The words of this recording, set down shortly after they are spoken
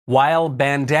While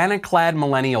bandana-clad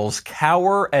millennials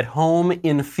cower at home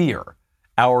in fear,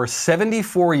 our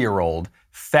 74-year-old,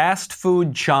 fast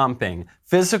food chomping,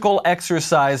 physical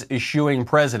exercise eschewing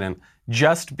president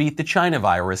just beat the China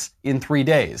virus in 3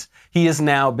 days. He has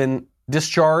now been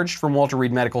discharged from Walter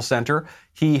Reed Medical Center.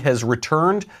 He has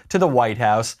returned to the White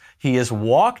House. He has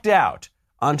walked out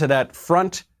onto that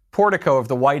front portico of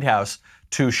the White House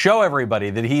to show everybody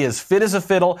that he is fit as a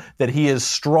fiddle, that he is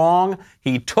strong.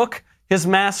 He took his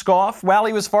mask off while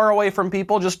he was far away from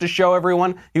people just to show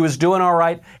everyone he was doing all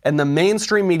right, and the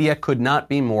mainstream media could not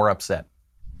be more upset.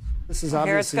 This is obviously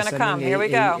Here it's going to come. Here we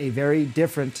go. A very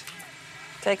different,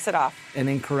 takes it off, and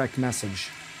incorrect message.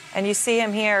 And you see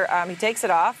him here. He takes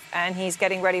it off, and he's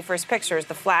getting ready for his pictures.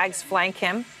 The flags flank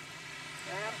him.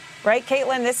 Right,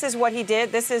 Caitlin? This is what he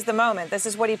did. This is the moment. This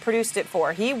is what he produced it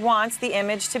for. He wants the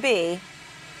image to be,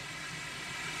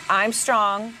 I'm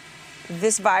strong.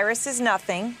 This virus is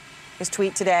nothing. His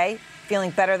tweet today, feeling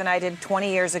better than I did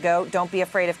 20 years ago. Don't be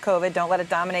afraid of COVID. Don't let it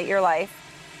dominate your life.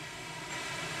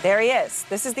 There he is.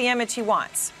 This is the image he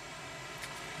wants.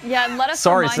 Yeah, and let us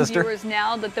remind viewers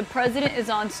now that the president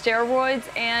is on steroids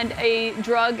and a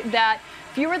drug that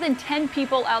fewer than 10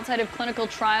 people outside of clinical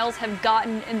trials have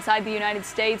gotten inside the United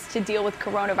States to deal with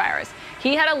coronavirus.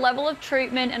 He had a level of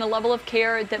treatment and a level of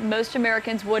care that most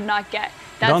Americans would not get.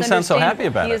 That's Don't sound so happy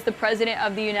about it. He is the president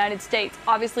of the United States.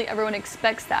 Obviously, everyone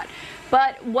expects that.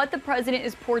 But what the president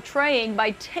is portraying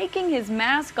by taking his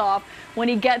mask off when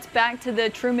he gets back to the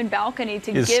Truman balcony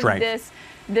to give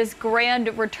this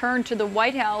grand return to the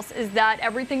White House is that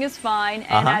everything is fine.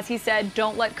 And as he said,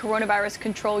 don't let coronavirus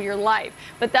control your life.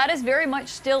 But that is very much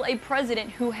still a president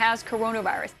who has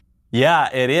coronavirus. Yeah,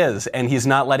 it is. And he's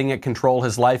not letting it control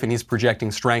his life, and he's projecting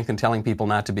strength and telling people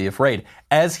not to be afraid,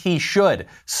 as he should.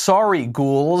 Sorry,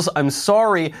 ghouls. I'm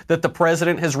sorry that the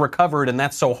president has recovered and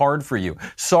that's so hard for you.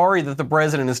 Sorry that the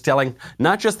president is telling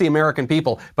not just the American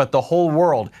people, but the whole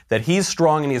world that he's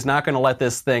strong and he's not going to let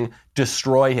this thing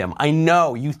destroy him. I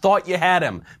know you thought you had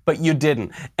him, but you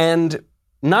didn't. And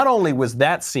not only was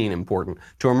that scene important,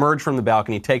 to emerge from the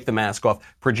balcony, take the mask off,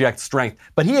 project strength,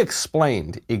 but he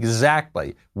explained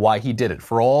exactly why he did it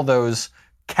for all those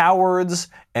cowards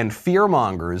and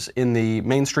fearmongers in the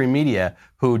mainstream media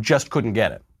who just couldn't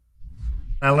get it.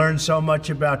 I learned so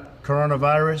much about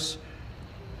coronavirus,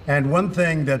 and one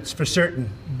thing that's for certain,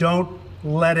 don't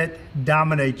let it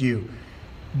dominate you.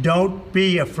 Don't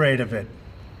be afraid of it.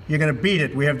 You're going to beat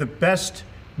it. We have the best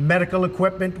medical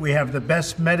equipment, we have the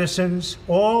best medicines,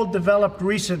 all developed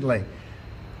recently,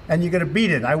 and you're going to beat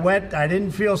it. I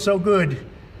didn't feel so good,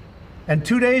 and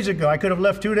 2 days ago, I could have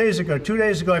left 2 days ago. 2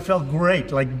 days ago, I felt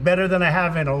great, like better than I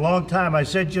have in a long time. I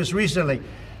said just recently,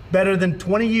 better than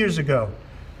 20 years ago.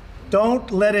 Don't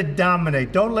let it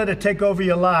dominate. Don't let it take over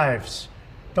your lives.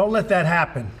 Don't let that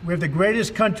happen. We have the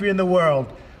greatest country in the world.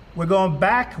 We're going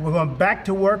back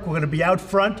to work. We're going to be out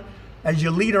front. As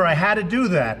your leader, I had to do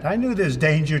that. I knew there's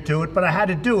danger to it, but I had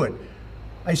to do it.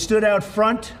 I stood out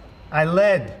front. I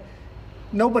led.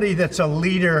 Nobody that's a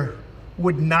leader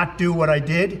would not do what I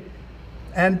did.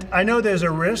 And I know there's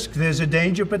a risk, there's a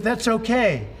danger, but that's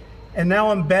okay. And now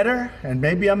I'm better, and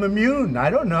maybe I'm immune. I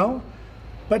don't know.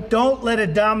 But don't let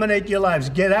it dominate your lives.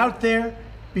 Get out there.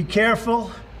 Be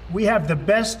careful. We have the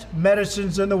best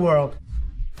medicines in the world.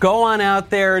 Go on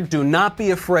out there. Do not be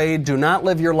afraid. Do not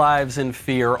live your lives in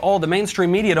fear. Oh, the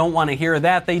mainstream media don't want to hear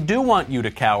that. They do want you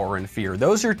to cower in fear.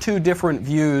 Those are two different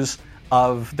views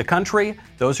of the country.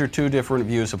 Those are two different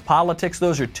views of politics.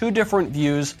 Those are two different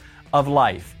views of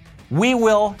life. We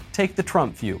will take the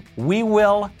Trump view. We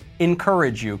will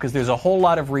encourage you because there's a whole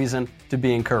lot of reason to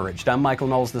be encouraged. I'm Michael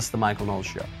Knowles. This is The Michael Knowles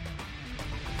Show.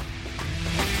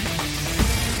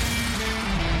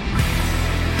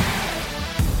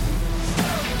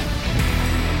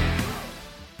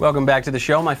 Welcome back to the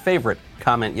show. My favorite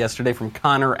comment yesterday from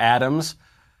Connor Adams.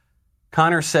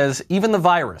 Connor says, even the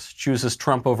virus chooses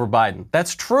Trump over Biden.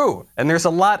 That's true. And there's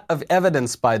a lot of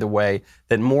evidence, by the way,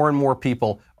 that more and more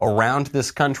people around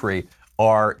this country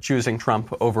are choosing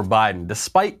Trump over Biden,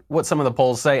 despite what some of the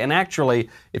polls say. And actually,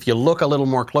 if you look a little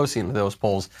more closely into those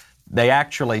polls, they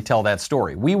actually tell that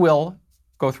story. We will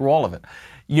go through all of it.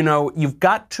 You know, you've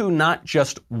got to not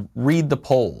just read the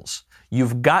polls.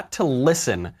 You've got to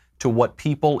listen to what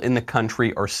people in the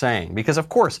country are saying. Because, of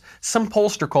course, some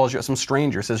pollster calls you, some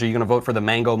stranger says, are you going to vote for the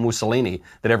Mango Mussolini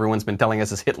that everyone's been telling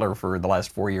us is Hitler for the last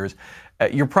 4 years?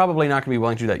 You're probably not going to be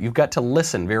willing to do that. You've got to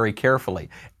listen very carefully.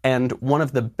 And one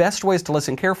of the best ways to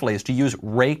listen carefully is to use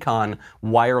Raycon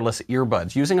wireless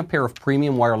earbuds. Using a pair of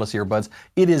premium wireless earbuds,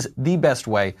 it is the best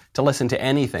way to listen to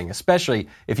anything, especially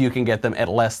if you can get them at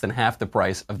less than half the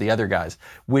price of the other guys,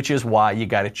 which is why you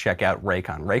got to check out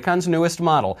Raycon. Raycon's newest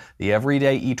model, the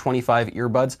Everyday E25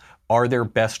 earbuds, are their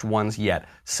best ones yet.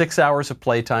 6 hours of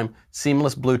playtime,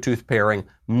 seamless Bluetooth pairing,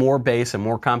 more bass and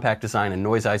more compact design and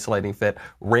noise isolating fit.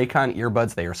 Raycon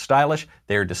earbuds, they are stylish,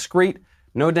 they are discreet,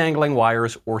 no dangling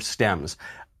wires or stems.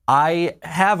 I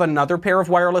have another pair of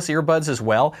wireless earbuds as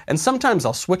well, and sometimes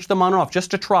I'll switch them on and off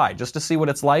just to try, just to see what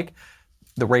it's like.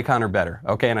 The Raycon are better,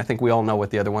 okay? And I think we all know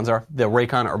what the other ones are. The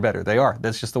Raycon are better. They are.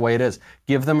 That's just the way it is.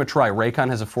 Give them a try. Raycon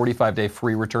has a 45-day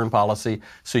free return policy,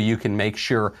 so you can make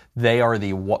sure they are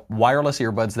the wireless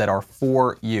earbuds that are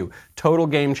for you. Total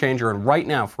game changer. And right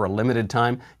now, for a limited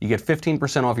time, you get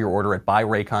 15% off your order at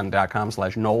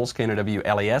buyraycon.com/Knowles, Knowles.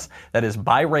 That is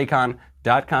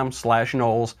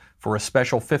buyraycon.com/Knowles for a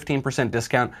special 15%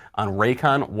 discount on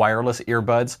Raycon wireless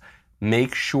earbuds.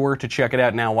 Make sure to check it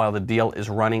out now while the deal is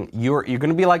running. You're going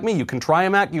to be like me. You can try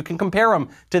them out. You can compare them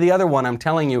to the other one. I'm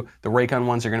telling you, the Raycon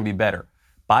ones are going to be better.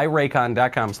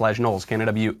 Buyraycon.com/Knowles,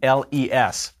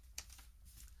 Knowles.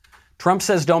 Trump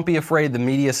says don't be afraid. The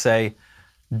media say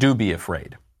do be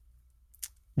afraid.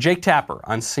 Jake Tapper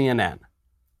on CNN.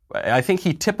 I think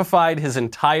he typified his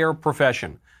entire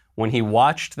profession when he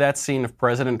watched that scene of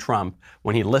President Trump,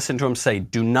 when he listened to him say,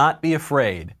 do not be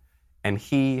afraid, and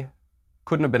he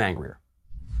couldn't have been angrier.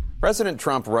 President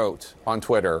Trump wrote on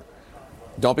Twitter,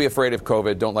 don't be afraid of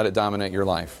COVID, don't let it dominate your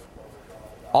life.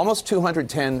 Almost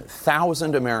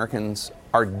 210,000 Americans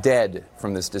are dead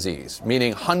from this disease,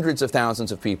 meaning hundreds of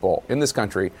thousands of people in this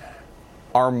country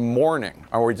are mourning.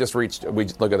 Oh, we just reached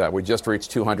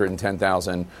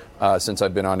 210,000 since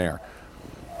I've been on air.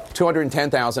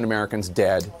 210,000 Americans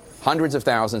dead, hundreds of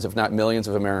thousands, if not millions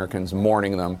of Americans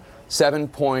mourning them.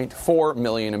 7.4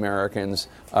 million Americans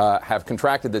have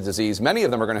contracted the disease. Many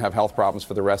of them are going to have health problems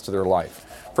for the rest of their life.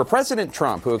 For President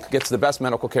Trump, who gets the best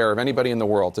medical care of anybody in the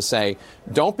world, to say,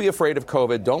 don't be afraid of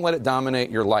COVID, don't let it dominate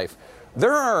your life.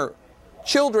 There are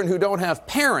children who don't have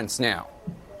parents now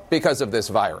because of this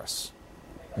virus.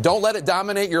 Don't let it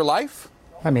dominate your life?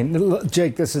 I mean,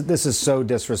 Jake, this is so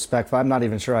disrespectful. I'm not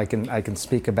even sure I can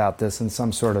speak about this in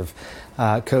some sort of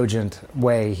cogent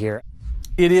way here.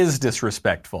 It is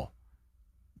disrespectful.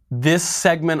 This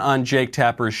segment on Jake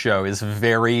Tapper's show is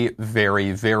very,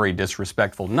 very, very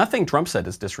disrespectful. Nothing Trump said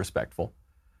is disrespectful.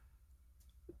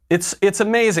 It's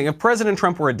amazing. If President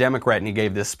Trump were a Democrat and he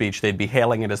gave this speech, they'd be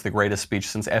hailing it as the greatest speech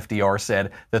since FDR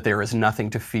said that there is nothing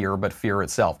to fear but fear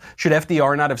itself. Should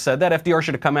FDR not have said that? FDR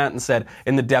should have come out and said,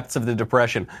 in the depths of the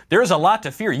Depression, there's a lot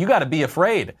to fear. You got to be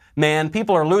afraid. Man,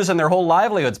 people are losing their whole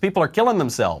livelihoods. People are killing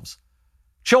themselves.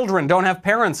 Children don't have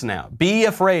parents now. Be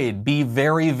afraid. Be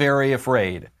very, very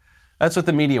afraid. That's what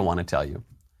the media want to tell you.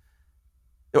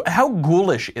 How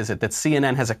ghoulish is it that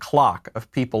CNN has a clock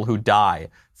of people who die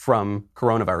from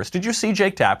coronavirus? Did you see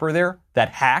Jake Tapper there? That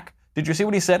hack? Did you see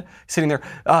what he said? Sitting there,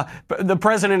 the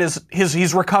president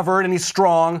he's recovered and he's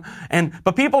strong,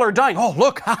 but people are dying. Oh,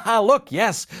 look, look,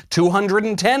 yes,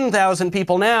 210,000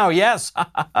 people now, yes,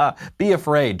 be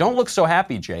afraid. Don't look so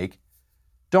happy, Jake.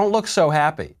 Don't look so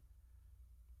happy.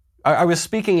 I was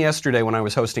speaking yesterday when I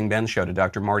was hosting Ben's show to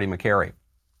Dr. Marty McCary.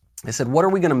 I said, what are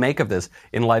we going to make of this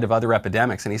in light of other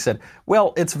epidemics? And he said,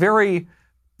 well, it's very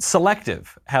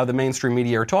selective how the mainstream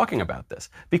media are talking about this.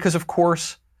 Because, of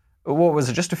course, what was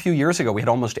it, just a few years ago, we had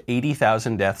almost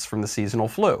 80,000 deaths from the seasonal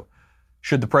flu.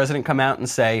 Should the president come out and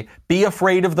say, be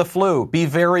afraid of the flu, be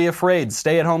very afraid,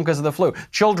 stay at home because of the flu.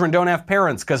 Children don't have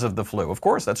parents because of the flu. Of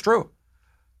course, that's true.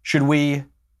 Should we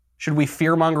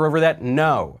fearmonger over that?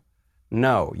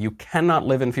 No, you cannot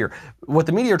live in fear. What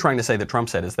the media are trying to say that Trump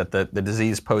said is that the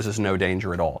disease poses no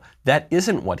danger at all. That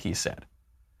isn't what he said.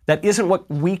 That isn't what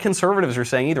we conservatives are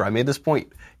saying either. I made this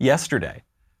point yesterday.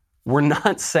 We're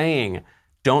not saying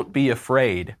don't be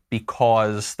afraid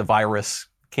because the virus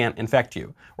can't infect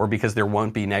you or because there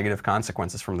won't be negative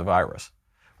consequences from the virus.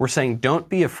 We're saying don't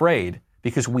be afraid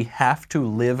because we have to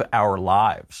live our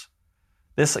lives.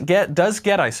 This does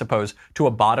get, I suppose, to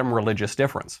a bottom religious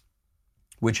difference,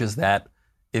 which is that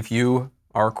if you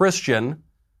are a Christian,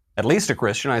 at least a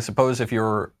Christian, I suppose if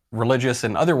you're religious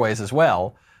in other ways as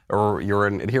well, or you're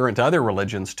an adherent to other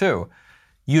religions too,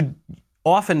 you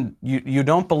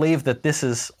don't believe that this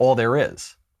is all there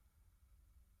is.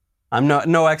 I'm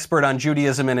no expert on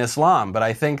Judaism and Islam, but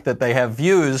I think that they have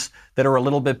views that are a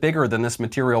little bit bigger than this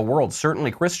material world.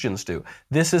 Certainly Christians do.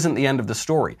 This isn't the end of the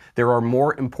story. There are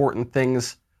more important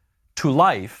things to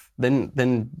life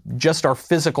than just our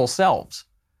physical selves.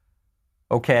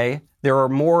 Okay? There are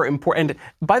more important, and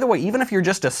by the way, even if you're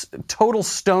just a total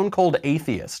stone cold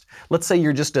atheist, let's say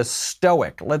you're just a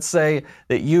stoic, let's say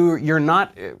that you're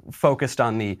not focused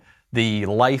on the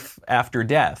life after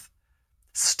death,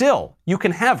 still, you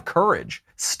can have courage.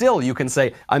 Still, you can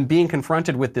say, I'm being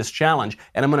confronted with this challenge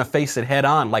and I'm going to face it head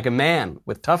on like a man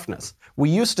with toughness.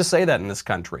 We used to say that in this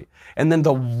country. And then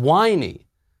the whiny,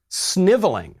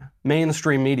 sniveling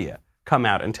mainstream media come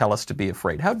out and tell us to be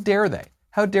afraid. How dare they?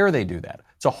 How dare they do that?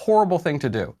 It's a horrible thing to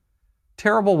do.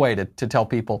 Terrible way to tell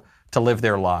people to live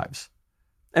their lives.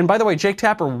 And by the way, Jake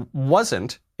Tapper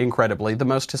wasn't, incredibly, the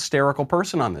most hysterical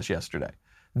person on this yesterday.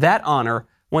 That honor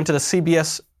went to the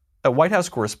CBS White House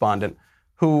correspondent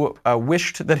who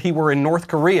wished that he were in North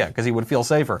Korea because he would feel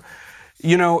safer.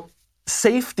 You know,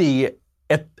 safety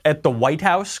at the White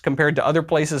House compared to other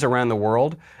places around the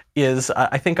world is,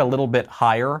 I think, a little bit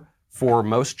higher for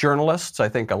most journalists. I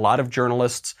think a lot of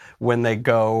journalists, when they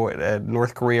go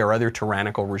North Korea or other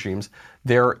tyrannical regimes,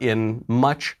 they're in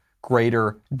much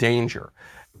greater danger.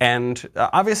 And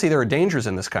obviously there are dangers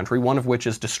in this country, one of which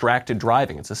is distracted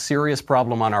driving. It's a serious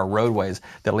problem on our roadways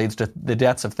that leads to the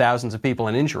deaths of thousands of people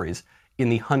and injuries in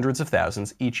the hundreds of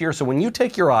thousands each year. So when you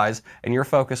take your eyes and your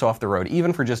focus off the road,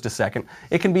 even for just a second,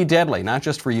 it can be deadly, not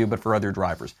just for you, but for other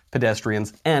drivers,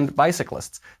 pedestrians, and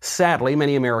bicyclists. Sadly,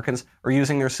 many Americans are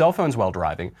using their cell phones while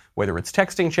driving, whether it's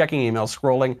texting, checking emails,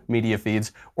 scrolling media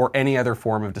feeds, or any other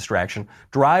form of distraction.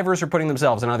 Drivers are putting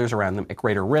themselves and others around them at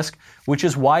greater risk, which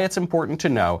is why it's important to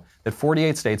know that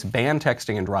 48 states ban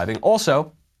texting and driving.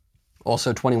 Also,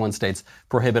 21 states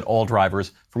prohibit all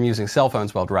drivers from using cell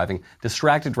phones while driving.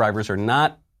 Distracted drivers are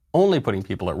not only putting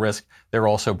people at risk, they're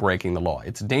also breaking the law.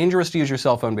 It's dangerous to use your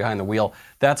cell phone behind the wheel.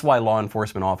 That's why law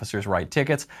enforcement officers write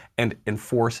tickets and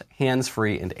enforce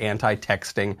hands-free and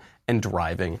anti-texting and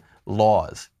driving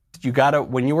laws.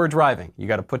 When you are driving, you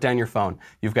gotta put down your phone.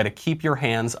 You've got to keep your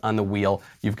hands on the wheel.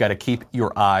 You've got to keep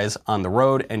your eyes on the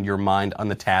road and your mind on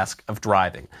the task of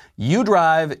driving. You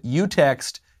drive, you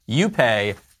text, you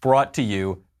pay. Brought to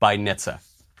you by NHTSA.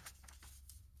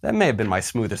 That may have been my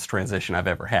smoothest transition I've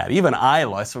ever had. Even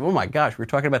I said, oh my gosh, we're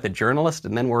talking about the journalist,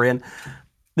 and then we're in.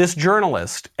 This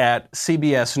journalist at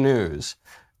CBS News,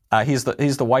 he's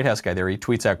the White House guy there. He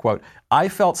tweets out, quote, I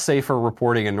felt safer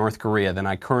reporting in North Korea than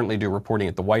I currently do reporting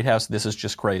at the White House. This is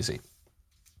just crazy.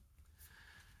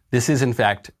 This is, in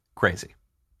fact, crazy.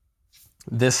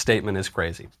 This statement is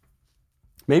crazy.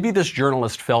 Maybe this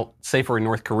journalist felt safer in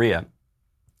North Korea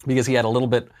because he had a little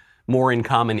bit more in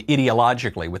common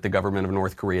ideologically with the government of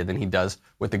North Korea than he does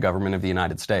with the government of the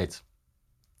United States.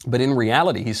 But in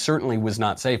reality, he certainly was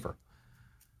not safer.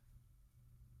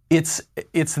 It's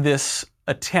this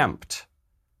attempt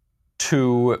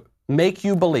to make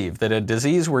you believe that a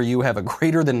disease where you have a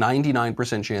greater than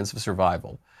 99% chance of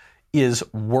survival is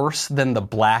worse than the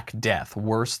Black Death,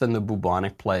 worse than the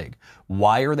bubonic plague.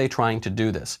 Why are they trying to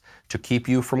do this? To keep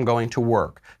you from going to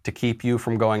work, to keep you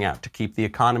from going out, to keep the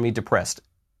economy depressed.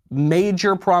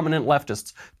 Major prominent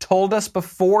leftists told us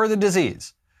before the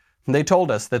disease, they told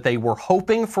us that they were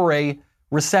hoping for a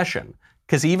recession,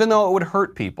 because even though it would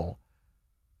hurt people,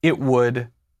 it would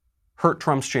hurt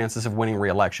Trump's chances of winning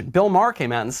re-election. Bill Maher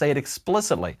came out and said it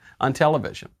explicitly on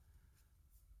television.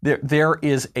 There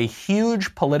is a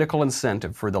huge political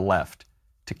incentive for the left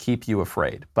to keep you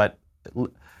afraid. But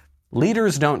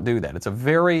leaders don't do that. It's a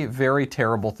very, very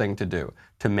terrible thing to do,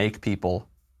 to make people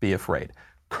be afraid.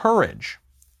 Courage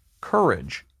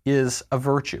is a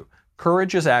virtue.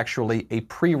 Courage is actually a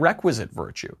prerequisite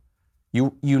virtue.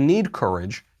 You need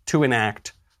courage to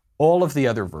enact all of the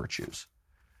other virtues.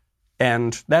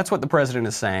 And that's what the president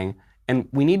is saying. And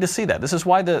we need to see that. This is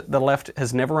why the left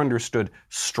has never understood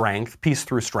strength, peace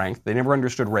through strength. They never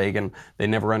understood Reagan. They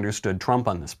never understood Trump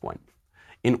on this point.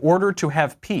 In order to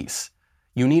have peace,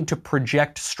 you need to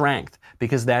project strength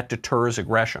because that deters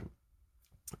aggression.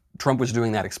 Trump was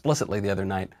doing that explicitly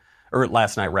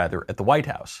last night at the White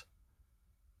House.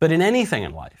 But in anything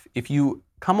in life, if you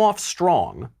come off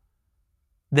strong,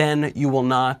 then you will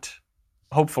not,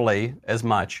 hopefully, as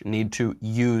much need to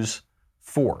use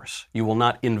force. You will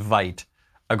not invite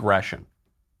aggression.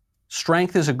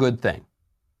 Strength is a good thing.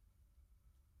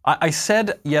 I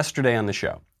said yesterday on the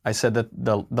show, I said that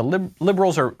the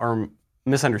liberals are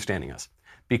misunderstanding us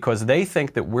because they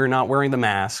think that we're not wearing the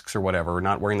masks or whatever, we're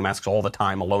not wearing the masks all the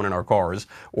time alone in our cars,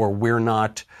 or we're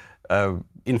not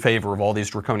in favor of all these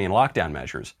draconian lockdown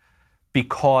measures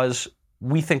because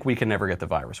we think we can never get the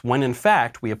virus, when in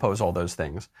fact we oppose all those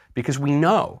things because we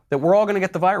know that we're all going to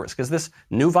get the virus because this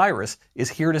new virus is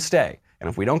here to stay. And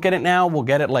if we don't get it now, we'll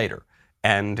get it later.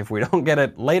 And if we don't get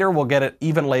it later, we'll get it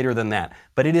even later than that.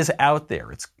 But it is out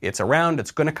there. It's around.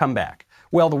 It's going to come back.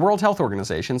 Well, the World Health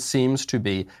Organization seems to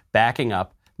be backing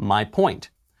up my point.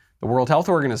 The World Health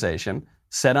Organization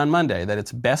said on Monday that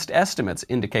its best estimates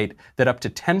indicate that up to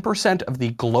 10% of the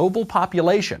global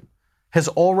population has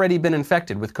already been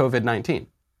infected with COVID-19.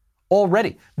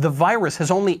 Already. The virus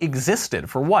has only existed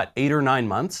for what, 8 or 9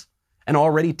 months? And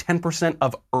already 10%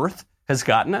 of Earth has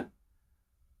gotten it?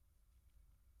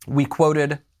 We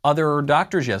quoted other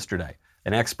doctors yesterday.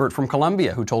 An expert from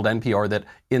Columbia who told NPR that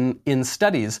in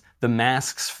studies, the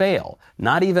masks fail.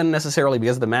 Not even necessarily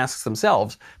because of the masks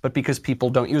themselves, but because people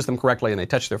don't use them correctly and they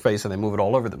touch their face and they move it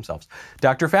all over themselves.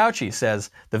 Dr. Fauci says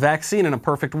the vaccine in a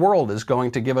perfect world is going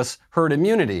to give us herd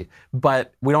immunity,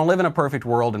 but we don't live in a perfect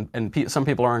world and some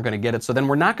people aren't going to get it, so then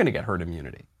we're not going to get herd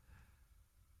immunity.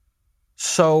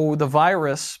 So the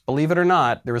virus, believe it or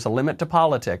not, there is a limit to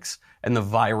politics, and the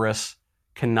virus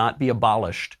cannot be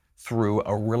abolished through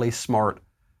a really smart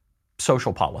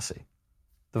social policy.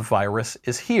 The virus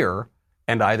is here,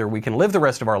 and either we can live the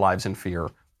rest of our lives in fear,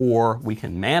 or we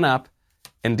can man up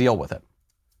and deal with it.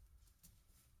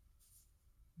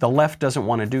 The left doesn't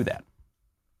want to do that.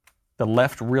 The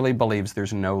left really believes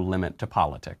there's no limit to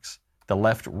politics. The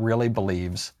left really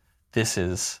believes this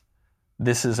is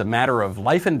a matter of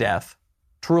life and death,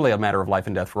 truly a matter of life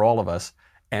and death for all of us,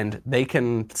 and they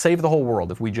can save the whole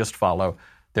world if we just follow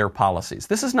their policies.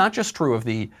 This is not just true of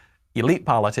the elite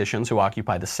politicians who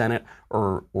occupy the Senate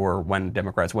or when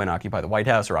Democrats win, occupy the White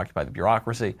House or occupy the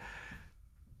bureaucracy.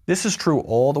 This is true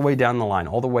all the way down the line,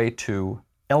 all the way to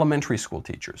elementary school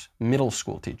teachers, middle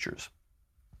school teachers.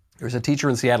 There's a teacher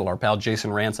in Seattle, our pal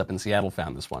Jason Rance up in Seattle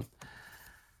found this one.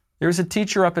 There's a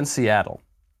teacher up in Seattle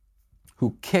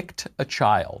who kicked a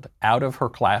child out of her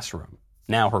classroom,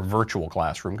 now her virtual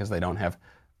classroom because they don't have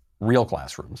real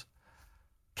classrooms.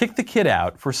 Kicked the kid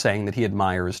out for saying that he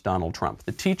admires Donald Trump.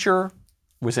 The teacher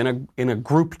was in a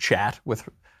group chat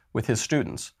with his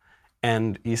students,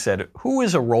 and he said, "Who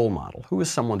is a role model? Who is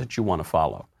someone that you want to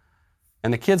follow?"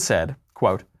 And the kid said,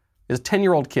 quote, his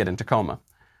 10-year-old kid in Tacoma,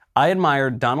 "I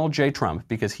admired Donald J. Trump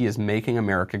because he is making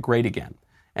America great again,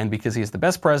 and because he is the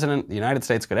best president the United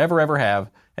States could ever have,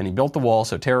 and he built the wall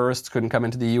so terrorists couldn't come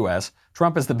into the U.S.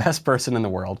 Trump is the best person in the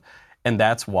world, and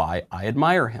that's why I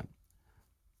admire him."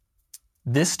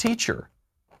 This teacher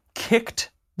kicked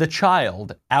the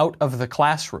child out of the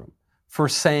classroom for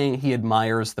saying he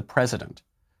admires the president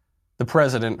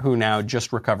who now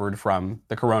just recovered from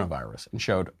the coronavirus and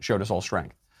showed us all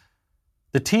strength.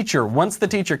 The teacher, once the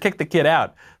teacher kicked the kid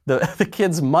out, the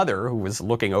kid's mother, who was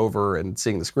looking over and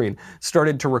seeing the screen,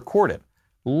 started to record it.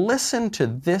 Listen to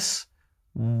this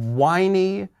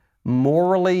whiny,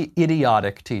 morally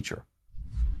idiotic teacher.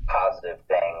 Positive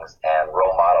things and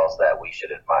role models that we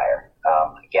should admire.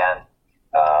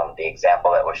 The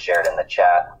example that was shared in the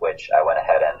chat, which I went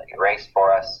ahead and erased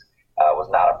for us, was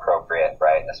not appropriate,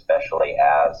 right? Especially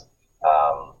as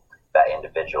that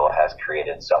individual has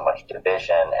created so much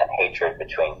division and hatred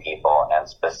between people, and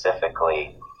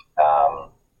specifically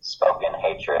spoken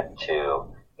hatred to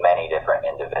many different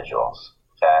individuals.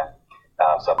 Okay,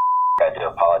 so I do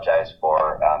apologize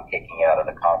for kicking you out of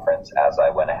the conference as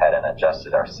I went ahead and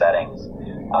adjusted our settings,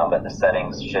 but the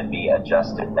settings should be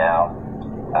adjusted now.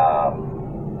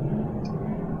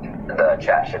 The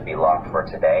chat should be locked for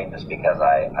today just because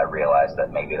I realized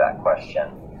that maybe that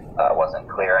question wasn't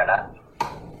clear enough.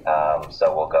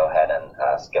 So we'll go ahead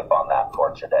and skip on that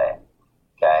for today.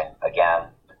 Okay, again,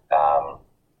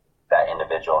 that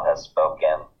individual has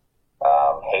spoken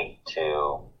hate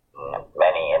to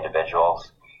many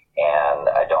individuals, and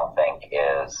I don't think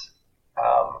is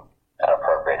an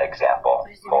appropriate example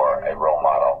for a role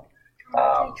model.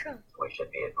 We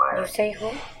should be admiring. You say who?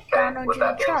 Okay, Donald with J.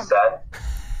 that being Trump. said,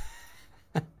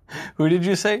 Who did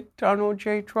you say? Donald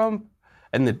J. Trump?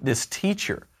 And this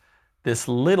teacher, this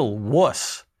little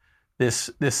wuss,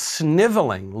 this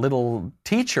sniveling little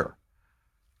teacher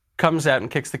comes out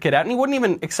and kicks the kid out, and he wouldn't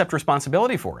even accept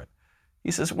responsibility for it. He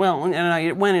says, well, and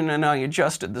I went in and I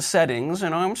adjusted the settings,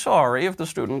 and I'm sorry if the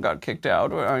student got kicked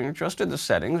out. I adjusted the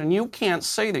settings, and you can't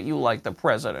say that you like the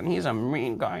president. He's a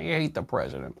mean guy. I hate the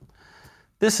president.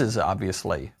 This is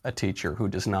obviously a teacher who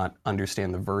does not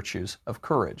understand the virtues of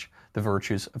courage, the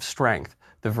virtues of strength,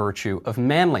 the virtue of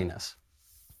manliness.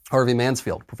 Harvey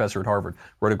Mansfield, professor at Harvard,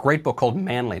 wrote a great book called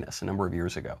Manliness a number of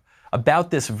years ago about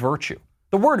this virtue.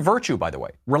 The word virtue, by the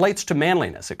way, relates to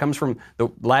manliness. It comes from the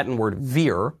Latin word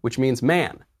vir, which means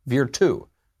man, virtu,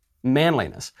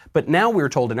 manliness. But now we're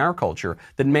told in our culture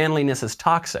that manliness is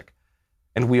toxic,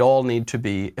 and we all need to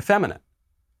be effeminate.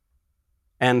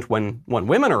 And when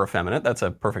women are effeminate, that's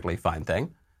a perfectly fine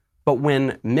thing. But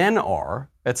when men are,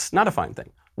 it's not a fine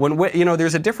thing.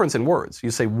 There's a difference in words.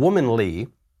 You say womanly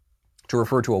to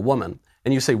refer to a woman,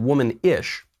 and you say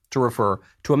woman-ish to refer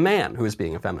to a man who is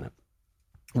being effeminate.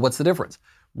 What's the difference?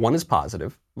 One is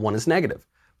positive, one is negative.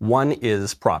 One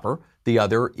is proper, the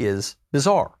other is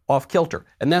bizarre, off-kilter.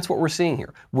 And that's what we're seeing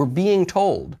here. We're being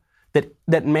told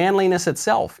that manliness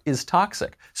itself is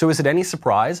toxic. So is it any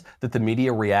surprise that the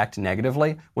media react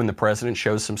negatively when the president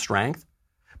shows some strength?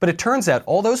 But it turns out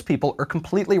all those people are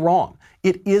completely wrong.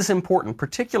 It is important,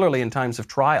 particularly in times of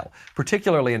trial,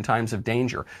 particularly in times of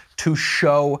danger, to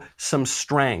show some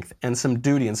strength and some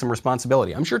duty and some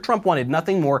responsibility. I'm sure Trump wanted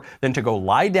nothing more than to go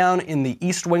lie down in the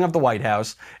East Wing of the White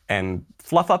House and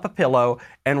fluff up a pillow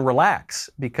and relax,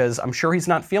 because I'm sure he's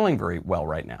not feeling very well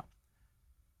right now.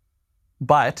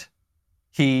 But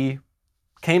he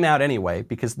came out anyway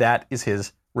because that is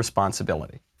his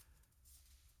responsibility.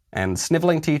 And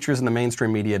sniveling teachers in the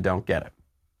mainstream media don't get it.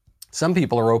 Some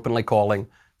people are openly calling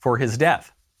for his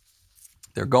death.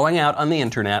 They're going out on the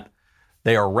internet.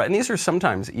 And these are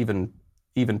sometimes even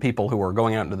people who are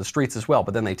going out into the streets as well,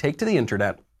 but then they take to the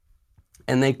internet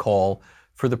and they call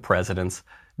for the president's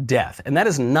death. And that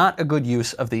is not a good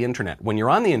use of the internet. When you're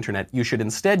on the internet, you should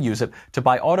instead use it to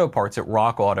buy auto parts at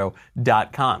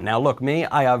rockauto.com. Now look,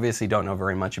 I obviously don't know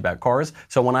very much about cars,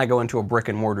 so when I go into a brick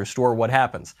and mortar store, what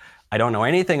happens? I don't know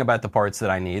anything about the parts that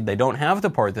I need. They don't have the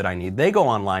part that I need. They go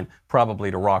online,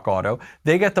 probably to Rock Auto.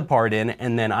 They get the part in,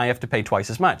 and then I have to pay twice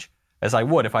as much as I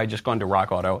would if I had just gone to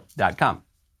rockauto.com.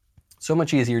 So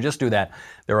much easier, just do that.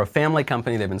 They're a family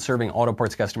company. They've been serving auto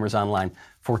parts customers online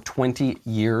for 20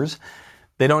 years.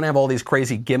 They don't have all these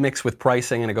crazy gimmicks with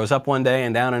pricing, and it goes up one day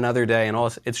and down another day, and all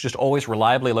this. It's just always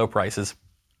reliably low prices.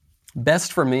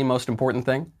 Best for me, most important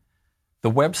thing,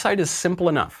 the website is simple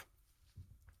enough.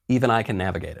 Even I can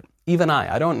navigate it. Even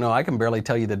I don't know, I can barely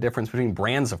tell you the difference between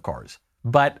brands of cars,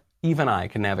 but even I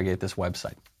can navigate this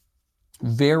website.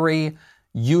 Very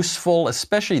useful,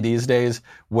 especially these days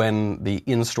when the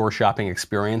in-store shopping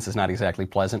experience is not exactly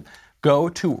pleasant. Go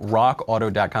to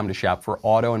rockauto.com to shop for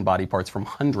auto and body parts from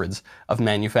hundreds of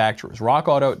manufacturers.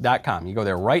 rockauto.com. You go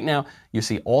there right now, you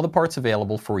see all the parts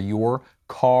available for your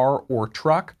car or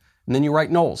truck, and then you write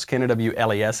Knowles,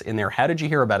 K-N-O-W-L-E-S, in there, how did you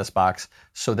hear about us box,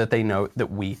 so that they know that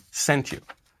we sent you.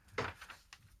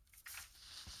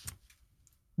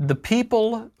 The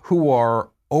people who are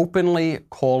openly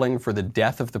calling for the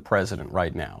death of the president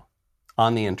right now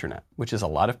on the internet, which is a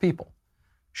lot of people,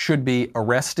 should be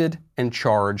arrested and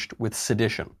charged with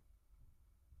sedition.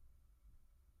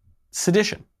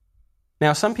 Sedition.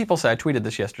 Now, some people say, I tweeted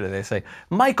this yesterday, they say,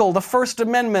 Michael, the First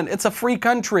Amendment, it's a free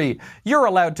country. You're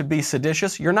allowed to be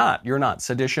seditious. You're not. You're not.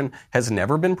 Sedition has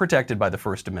never been protected by the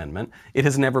First Amendment. It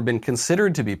has never been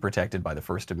considered to be protected by the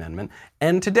First Amendment.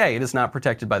 And today, it is not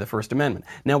protected by the First Amendment.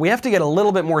 Now, we have to get a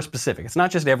little bit more specific. It's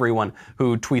not just everyone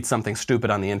who tweets something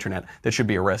stupid on the internet that should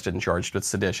be arrested and charged with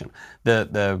sedition.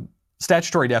 The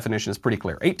statutory definition is pretty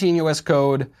clear. 18 U.S.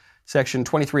 Code, Section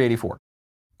 2384.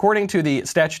 According to the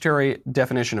statutory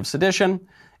definition of sedition,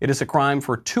 it is a crime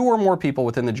for two or more people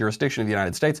within the jurisdiction of the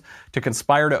United States to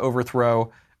conspire to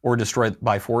overthrow or destroy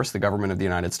by force the government of the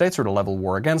United States, or to level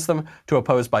war against them, to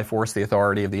oppose by force the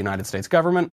authority of the United States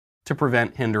government, to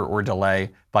prevent, hinder, or delay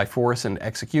by force and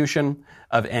execution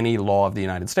of any law of the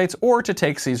United States, or to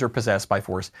take, seize, or possess by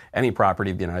force any property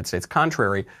of the United States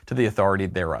contrary to the authority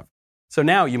thereof. So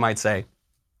now you might say,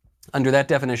 under that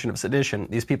definition of sedition,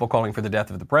 these people calling for the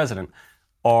death of the president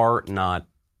are not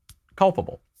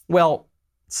culpable. Well,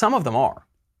 some of them are.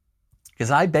 Because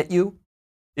I bet you,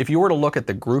 if you were to look at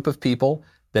the group of people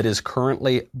that is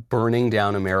currently burning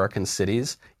down American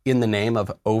cities in the name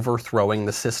of overthrowing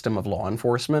the system of law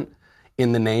enforcement,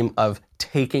 in the name of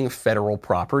taking federal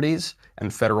properties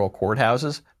and federal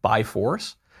courthouses by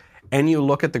force, and you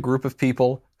look at the group of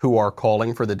people who are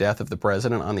calling for the death of the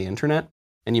president on the internet,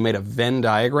 and you made a Venn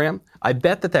diagram, I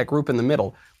bet that group in the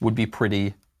middle would be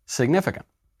pretty significant.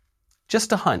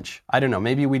 Just a hunch. I don't know.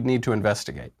 Maybe we'd need to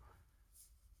investigate.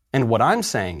 And what I'm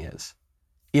saying is,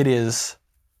 it is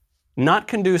not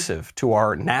conducive to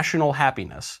our national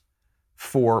happiness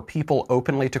for people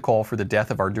openly to call for the death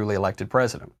of our duly elected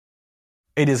president.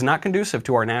 It is not conducive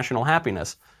to our national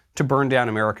happiness to burn down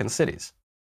American cities.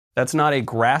 That's not a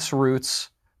grassroots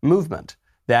movement.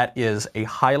 That is a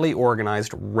highly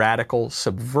organized, radical,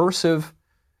 subversive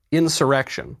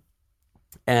insurrection,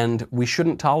 and we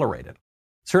shouldn't tolerate it.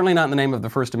 Certainly not in the name of the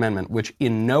First Amendment, which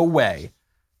in no way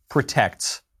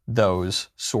protects those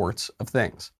sorts of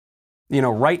things. You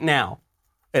know, right now,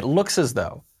 it looks as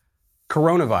though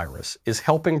coronavirus is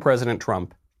helping President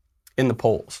Trump in the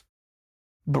polls.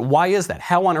 But why is that?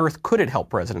 How on earth could it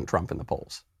help President Trump in the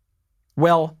polls?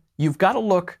 Well, you've got to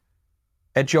look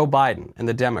at Joe Biden and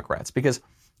the Democrats, because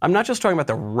I'm not just talking about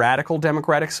the radical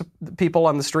Democratic people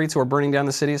on the streets who are burning down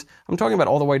the cities. I'm talking about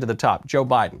all the way to the top, Joe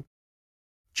Biden.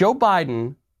 Joe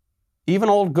Biden, even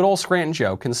good old Scranton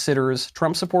Joe, considers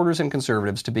Trump supporters and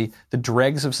conservatives to be the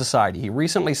dregs of society. He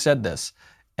recently said this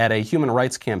at a Human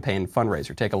Rights Campaign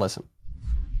fundraiser. Take a listen.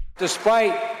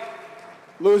 Despite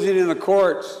losing in the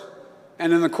courts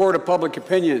and in the court of public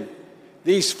opinion,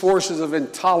 these forces of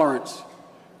intolerance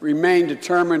remain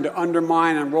determined to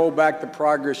undermine and roll back the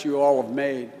progress you all have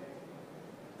made.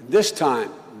 This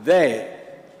time, they,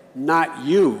 not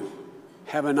you,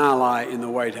 have an ally in the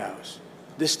White House.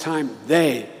 This time,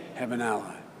 they have an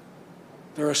ally.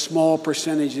 They're a small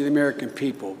percentage of the American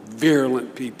people,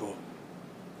 virulent people,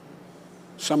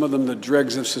 some of them the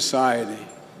dregs of society.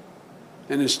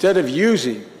 And instead of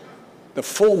using the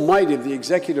full might of the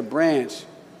executive branch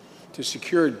to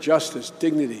secure justice,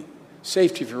 dignity,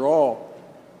 safety for all,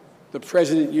 the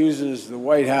president uses the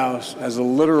White House as a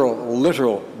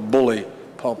literal bully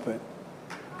pulpit,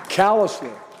 callously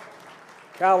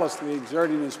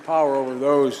exerting his power over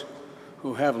those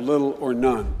who have little or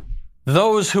none.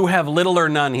 Those who have little or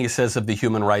none, he says of the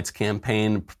Human Rights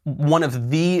Campaign, one of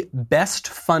the best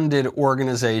funded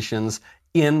organizations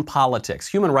in politics.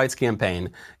 Human Rights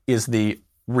Campaign is the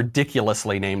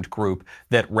ridiculously named group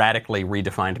that radically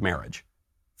redefined marriage.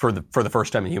 For the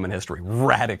first time in human history,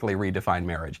 radically redefined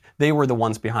marriage. They were the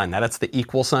ones behind that. That's the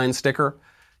equal sign sticker.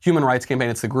 Human Rights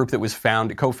Campaign, it's the group that was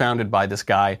co-founded by this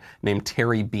guy named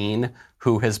Terry Bean,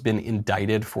 who has been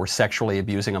indicted for sexually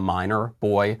abusing a minor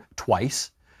boy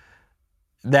twice.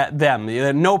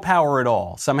 No power at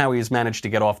all. Somehow he's managed to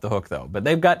get off the hook, though. But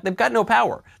they've got no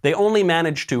power. They only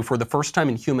managed to, for the first time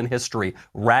in human history,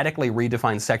 radically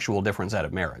redefine sexual difference out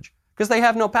of marriage. Because they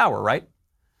have no power, right?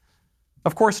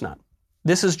 Of course not.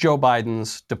 This is Joe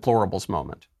Biden's deplorables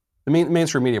moment. The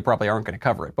mainstream media probably aren't going to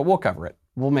cover it, but we'll cover it.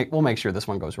 We'll make sure this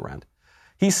one goes around.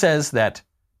 He says that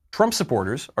Trump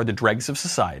supporters are the dregs of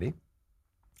society,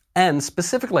 and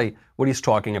specifically what he's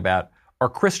talking about are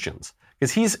Christians.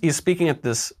 Because he's speaking at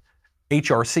this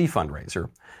HRC fundraiser,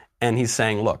 and he's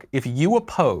saying, look, if you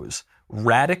oppose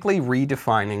radically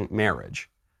redefining marriage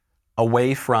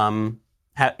away from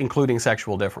including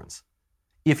sexual difference,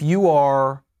 if you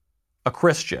are a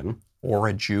Christian or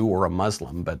a Jew or a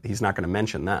Muslim, but he's not going to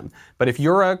mention them. But if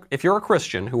you're a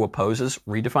Christian who opposes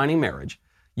redefining marriage,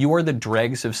 you are the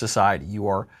dregs of society. You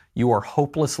are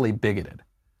hopelessly bigoted.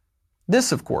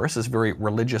 This, of course, is very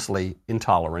religiously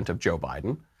intolerant of Joe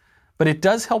Biden, but it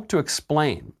does help to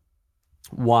explain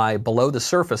why below the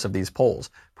surface of these polls,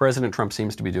 President Trump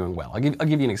seems to be doing well. I'll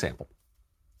give you an example.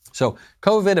 So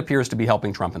COVID appears to be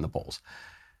helping Trump in the polls.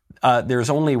 There's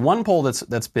only one poll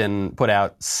that's been put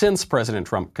out since President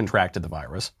Trump contracted the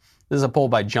virus. This is a poll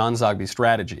by John Zogby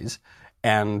Strategies,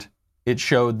 and it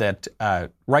showed that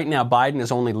right now Biden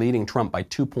is only leading Trump by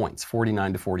 2 points,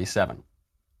 49 to 47.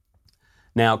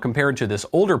 Now, compared to this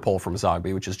older poll from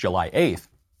Zogby, which is July 8th,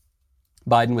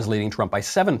 Biden was leading Trump by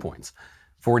 7 points,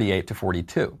 48 to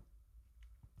 42.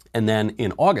 And then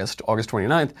in August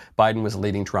 29th, Biden was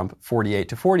leading Trump 48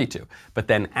 to 42. But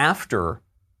then after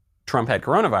Trump had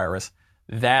coronavirus,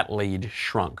 that lead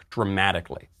shrunk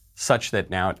dramatically, such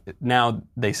that now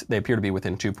they appear to be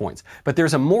within 2 points. But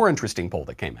there's a more interesting poll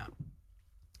that came out.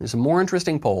 There's a more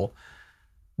interesting poll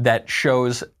that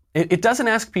shows, it doesn't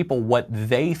ask people what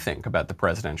they think about the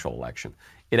presidential election.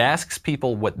 It asks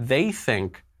people what they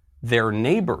think their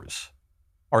neighbors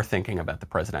are thinking about the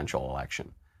presidential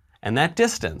election. And that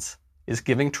distance is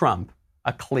giving Trump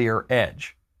a clear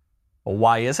edge. Well,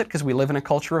 why is it? Because we live in a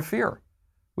culture of fear.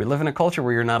 We live in a culture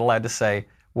where you're not allowed to say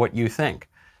what you think.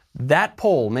 That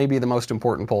poll may be the most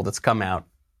important poll that's come out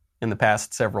in the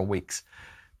past several weeks.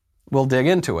 We'll dig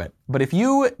into it. But if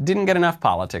you didn't get enough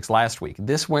politics last week,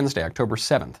 this Wednesday, October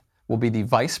 7th, will be the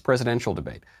vice presidential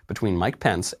debate between Mike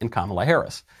Pence and Kamala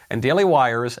Harris. And Daily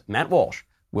Wire's Matt Walsh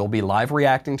will be live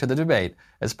reacting to the debate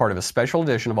as part of a special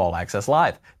edition of All Access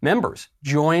Live. Members,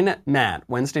 join Matt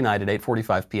Wednesday night at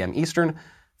 8:45 p.m. Eastern,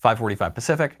 5:45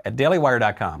 Pacific at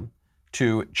dailywire.com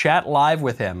to chat live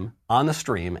with him on the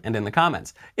stream and in the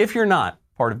comments. If you're not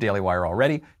part of Daily Wire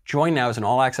already, join now as an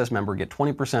All Access member. Get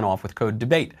 20% off with code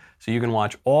DEBATE. So you can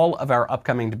watch all of our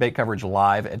upcoming debate coverage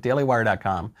live at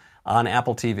dailywire.com, on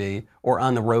Apple TV, or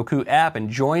on the Roku app, and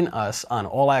join us on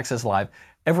All Access Live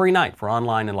every night for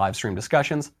online and live stream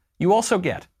discussions. You also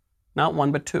get not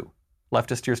one but two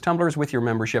Leftist Tears tumblers with your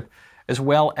membership, as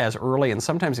well as early and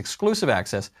sometimes exclusive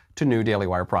access to new Daily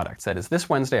Wire products. That is this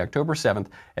Wednesday, October 7th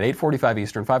at 8:45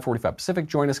 Eastern, 5:45 Pacific.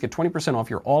 Join us, get 20% off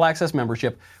your All Access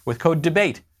membership with code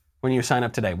DEBATE when you sign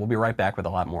up today. We'll be right back with a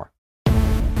lot more.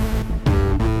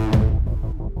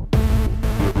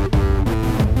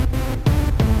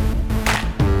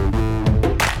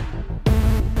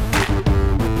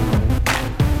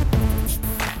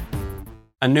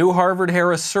 A new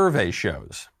Harvard-Harris survey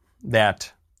shows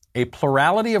that a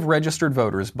plurality of registered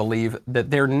voters believe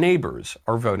that their neighbors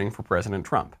are voting for President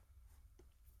Trump.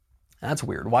 That's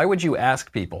weird. Why would you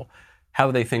ask people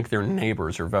how they think their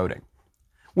neighbors are voting?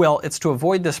 Well, it's to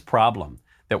avoid this problem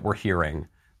that we're hearing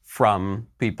from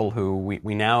people who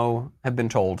we now have been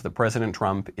told that President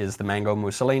Trump is the Mango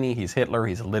Mussolini, he's Hitler,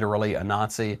 he's literally a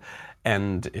Nazi,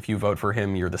 and if you vote for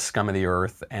him, you're the scum of the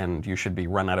earth and you should be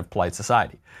run out of polite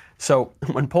society. So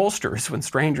when pollsters, when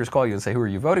strangers call you and say, who are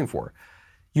you voting for?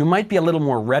 You might be a little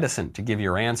more reticent to give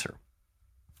your answer.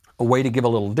 A way to give a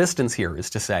little distance here is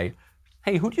to say,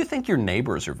 hey, who do you think your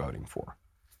neighbors are voting for?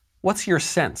 What's your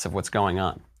sense of what's going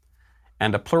on?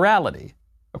 And a plurality,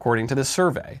 according to this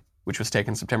survey, which was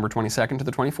taken September 22nd to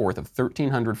the 24th of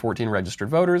 1,314 registered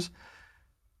voters,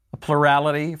 a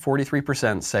plurality,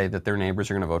 43%, say that their neighbors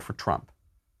are going to vote for Trump.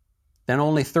 Then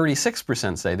only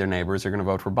 36% say their neighbors are going to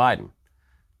vote for Biden.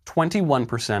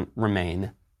 21%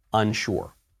 remain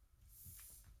unsure.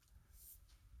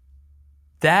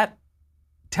 That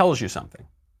tells you something.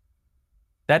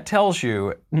 That tells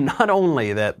you not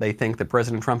only that they think that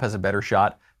President Trump has a better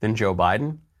shot than Joe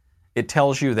Biden, it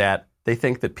tells you that they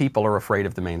think that people are afraid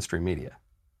of the mainstream media,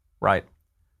 right?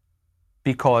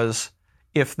 Because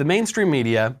if the mainstream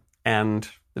media and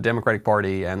the Democratic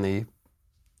Party and the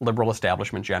liberal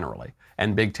establishment generally,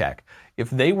 and big tech,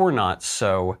 if they were not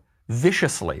so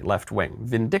viciously left-wing,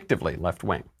 vindictively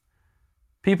left-wing,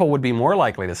 people would be more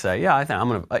likely to say, yeah,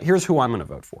 here's who I'm going to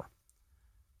vote for.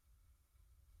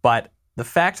 But the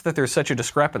fact that there's such a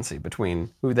discrepancy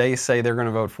between who they say they're going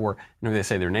to vote for and who they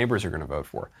say their neighbors are going to vote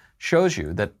for shows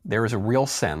you that there is a real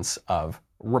sense of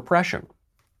repression.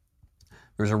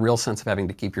 There's a real sense of having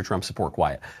to keep your Trump support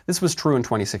quiet. This was true in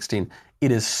 2016.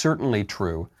 It is certainly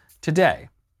true today.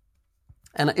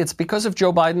 And it's because of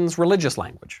Joe Biden's religious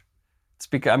language. It's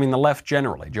because, the left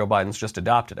generally, Joe Biden's just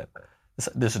adopted it.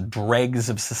 This dregs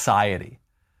of society,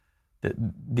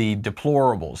 the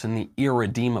deplorables and the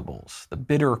irredeemables, the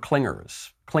bitter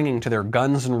clingers, clinging to their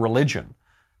guns and religion,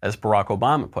 as Barack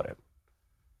Obama put it.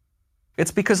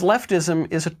 It's because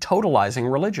leftism is a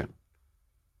totalizing religion.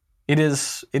 It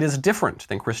is different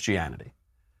than Christianity.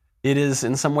 It is,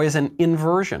 in some ways, an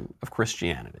inversion of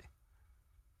Christianity.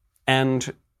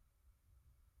 And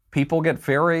people get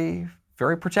very,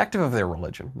 very protective of their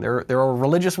religion. There are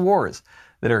religious wars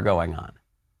that are going on.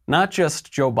 Not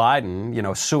just Joe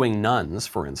Biden, suing nuns,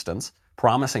 for instance,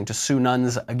 promising to sue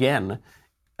nuns again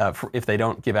if they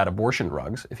don't give out abortion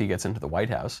drugs if he gets into the White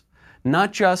House.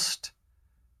 Not just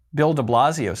Bill de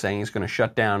Blasio saying he's going to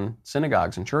shut down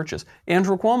synagogues and churches.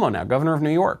 Andrew Cuomo now, governor of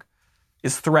New York,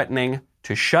 is threatening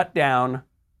to shut down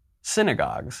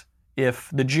synagogues if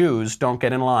the Jews don't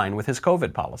get in line with his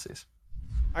COVID policies.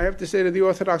 I have to say to the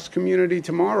Orthodox community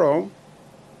tomorrow,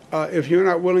 if you're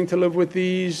not willing to live with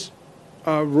these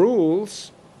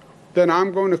rules, then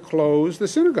I'm going to close the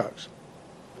synagogues.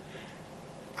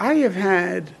 I have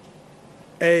had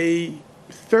a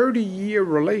 30-year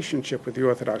relationship with the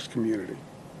Orthodox community.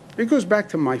 It goes back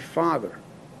to my father.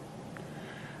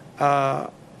 I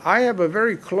have a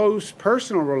very close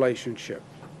personal relationship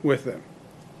with them.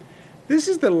 This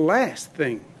is the last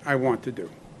thing I want to do.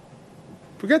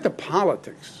 Forget the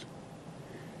politics.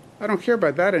 I don't care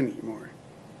about that anymore.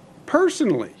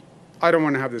 Personally, I don't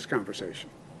want to have this conversation.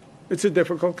 It's a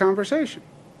difficult conversation.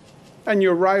 And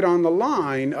you're right on the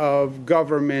line of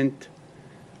government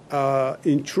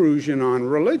intrusion on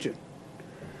religion.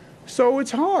 So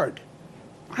it's hard.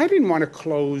 I didn't want to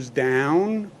close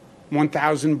down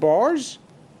 1,000 bars,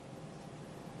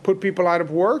 put people out of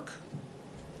work.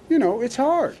 It's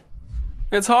hard.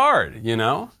 It's hard,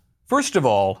 First of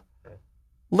all,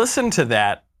 listen to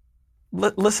that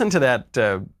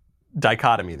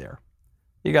dichotomy there.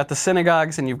 You got the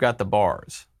synagogues and you've got the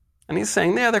bars. And he's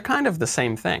saying, yeah, they're kind of the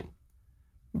same thing.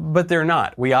 But they're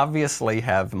not. We obviously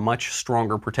have much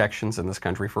stronger protections in this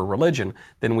country for religion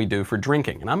than we do for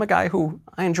drinking. And I'm a guy who,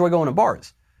 I enjoy going to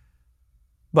bars.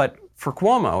 But for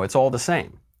Cuomo, it's all the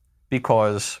same.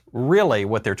 Because really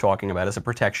what they're talking about is a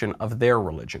protection of their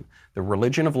religion. The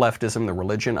religion of leftism, the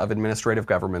religion of administrative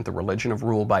government, the religion of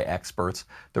rule by experts,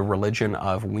 the religion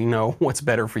of we know what's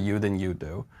better for you than you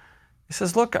do. He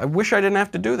says, look, I wish I didn't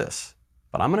have to do this,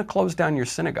 but I'm going to close down your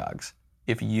synagogues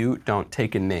if you don't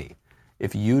take a knee,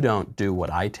 if you don't do what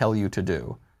I tell you to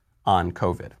do on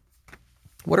COVID.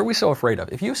 What are we so afraid of?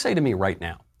 If you say to me right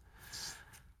now,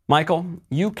 Michael,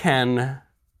 you can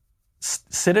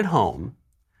sit at home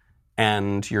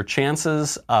and your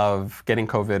chances of getting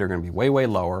COVID are going to be way, way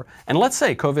lower. And let's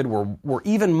say COVID were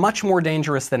even much more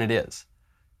dangerous than it is.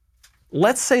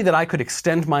 Let's say that I could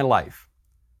extend my life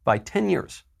by 10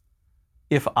 years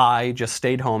if I just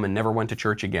stayed home and never went to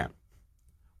church again.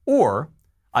 Or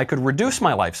I could reduce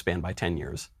my lifespan by 10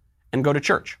 years and go to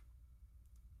church.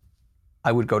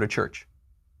 I would go to church.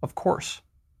 Of course.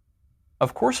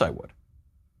 Of course I would.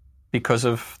 Because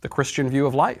of the Christian view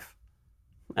of life.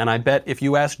 And I bet if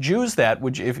you asked Jews that,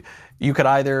 if you could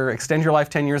either extend your life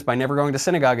 10 years by never going to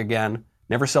synagogue again,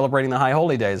 never celebrating the high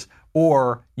holy days,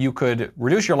 or you could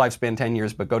reduce your lifespan 10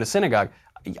 years but go to synagogue,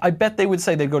 I bet they would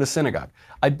say they'd go to synagogue.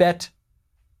 I bet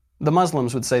the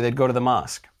Muslims would say they'd go to the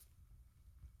mosque.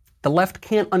 The left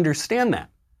can't understand that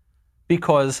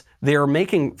because they're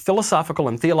making philosophical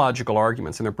and theological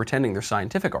arguments and they're pretending they're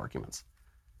scientific arguments.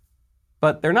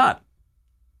 But they're not.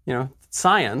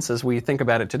 Science, as we think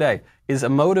about it today, is a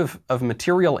mode of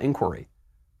material inquiry.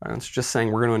 It's just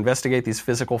saying we're going to investigate these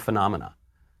physical phenomena.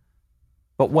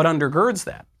 But what undergirds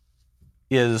that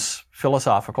is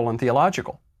philosophical and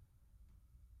theological.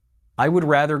 I would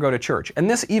rather go to church. And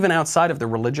this, even outside of the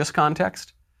religious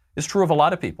context, is true of a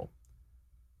lot of people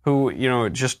who,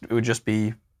 it would just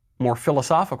be more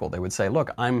philosophical. They would say, look,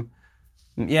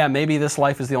 maybe this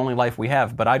life is the only life we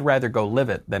have, but I'd rather go live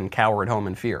it than cower at home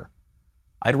in fear.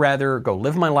 I'd rather go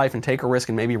live my life and take a risk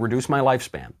and maybe reduce my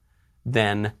lifespan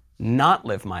than not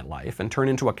live my life and turn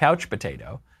into a couch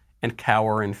potato and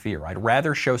cower in fear. I'd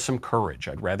rather show some courage.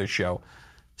 I'd rather show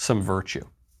some virtue.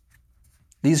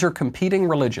 These are competing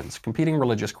religions, competing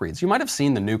religious creeds. You might have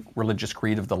seen the new religious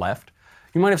creed of the left.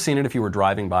 You might have seen it if you were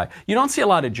driving by. You don't see a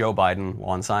lot of Joe Biden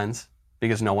lawn signs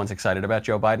because no one's excited about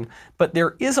Joe Biden. But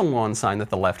there is a lawn sign that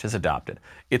the left has adopted.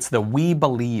 It's the We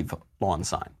Believe lawn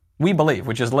sign. We believe,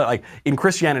 which is like in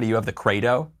Christianity, you have the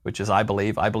credo, which is I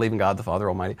believe in God the Father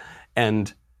Almighty.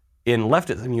 And in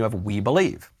leftism, you have we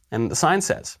believe. And the sign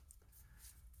says,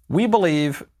 we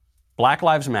believe Black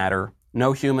Lives Matter,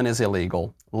 no human is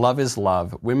illegal, love is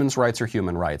love, women's rights are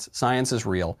human rights, science is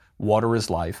real, water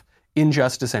is life,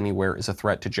 injustice anywhere is a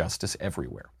threat to justice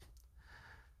everywhere.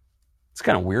 It's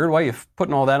kind of weird. Why are you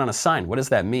putting all that on a sign? What does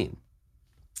that mean?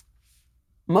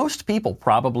 Most people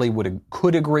probably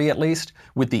could agree, at least,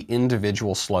 with the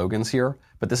individual slogans here,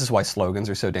 but this is why slogans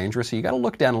are so dangerous. So you got to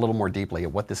look down a little more deeply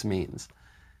at what this means.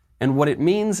 And what it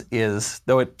means is,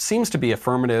 though it seems to be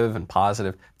affirmative and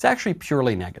positive, it's actually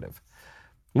purely negative.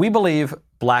 We believe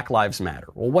Black Lives Matter.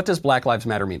 Well, what does Black Lives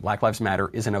Matter mean? Black Lives Matter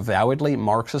is an avowedly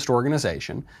Marxist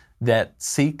organization that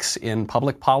seeks in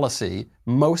public policy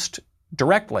most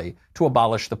directly to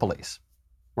abolish the police.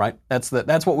 Right?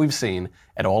 That's what we've seen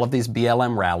at all of these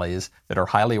BLM rallies that are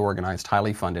highly organized,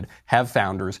 highly funded, have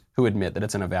founders who admit that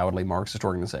it's an avowedly Marxist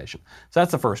organization. So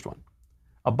that's the first one.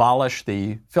 Abolish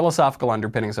the philosophical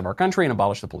underpinnings of our country and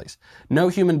abolish the police. No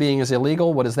human being is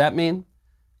illegal. What does that mean?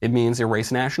 It means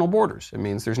erase national borders. It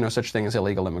means there's no such thing as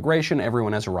illegal immigration.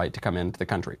 Everyone has a right to come into the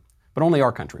country, but only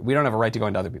our country. We don't have a right to go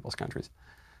into other people's countries.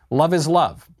 Love is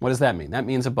love. What does that mean? That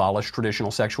means abolish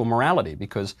traditional sexual morality,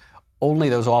 because only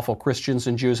those awful Christians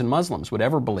and Jews and Muslims would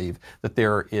ever believe that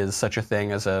there is such a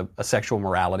thing as a sexual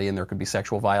morality and there could be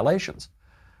sexual violations.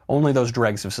 Only those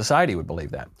dregs of society would believe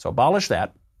that. So abolish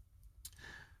that.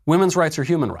 Women's rights are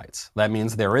human rights. That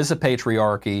means there is a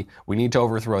patriarchy. We need to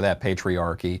overthrow that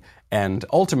patriarchy. And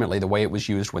ultimately, the way it was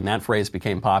used when that phrase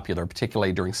became popular,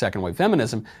 particularly during second wave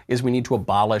feminism, is we need to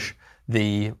abolish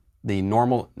the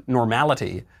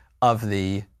normality of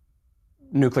the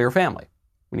nuclear family.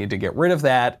 We need to get rid of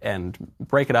that and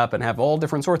break it up and have all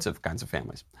different sorts of kinds of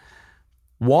families.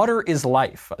 Water is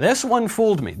life. This one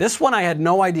fooled me. This one I had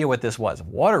no idea what this was.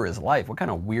 Water is life. What kind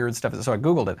of weird stuff is this? So I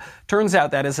Googled it. Turns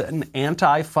out that is an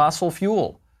anti-fossil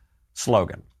fuel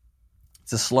slogan.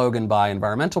 It's a slogan by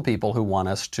environmental people who want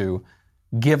us to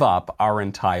give up our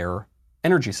entire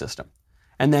energy system.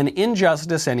 And then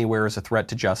injustice anywhere is a threat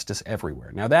to justice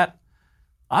everywhere. Now that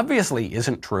obviously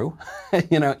isn't true.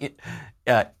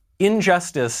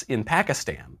 Injustice in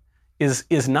Pakistan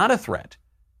is not a threat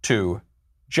to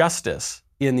justice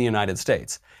in the United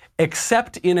States,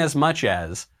 except in as much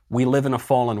as we live in a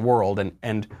fallen world,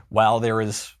 and while there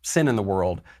is sin in the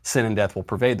world, sin and death will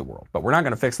pervade the world. But we're not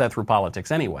going to fix that through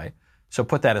politics anyway, so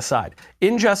put that aside.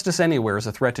 Injustice anywhere is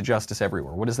a threat to justice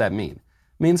everywhere. What does that mean?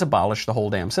 It means abolish the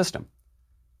whole damn system.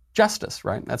 Justice,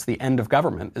 right? That's the end of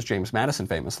government, as James Madison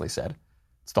famously said.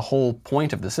 It's the whole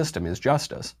point of the system is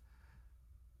justice.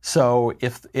 So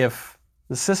if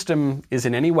the system is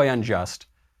in any way unjust,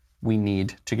 we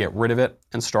need to get rid of it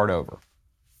and start over.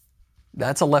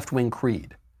 That's a left-wing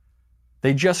creed.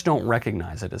 They just don't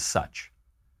recognize it as such.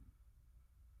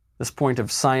 This point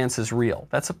of science is real.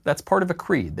 That's part of a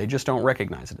creed. They just don't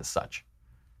recognize it as such.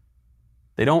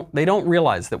 They don't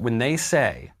realize that when they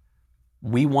say,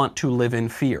 we want to live in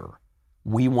fear,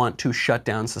 we want to shut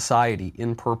down society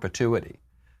in perpetuity,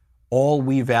 all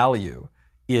we value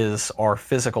is our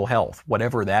physical health,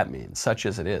 whatever that means, such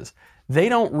as it is. They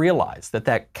don't realize that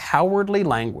that cowardly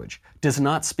language does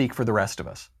not speak for the rest of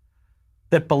us.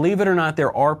 That, believe it or not,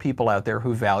 there are people out there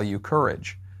who value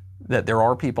courage, that there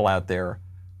are people out there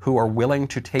who are willing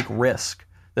to take risk,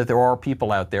 that there are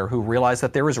people out there who realize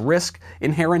that there is risk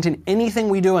inherent in anything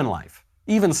we do in life,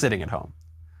 even sitting at home.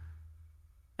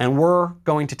 And we're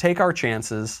going to take our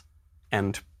chances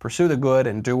and pursue the good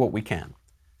and do what we can.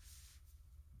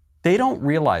 They don't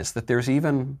realize that there's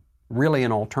even really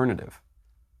an alternative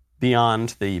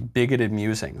beyond the bigoted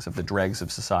musings of the dregs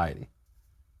of society.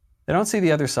 They don't see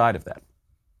the other side of that.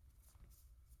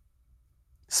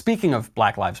 Speaking of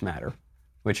Black Lives Matter,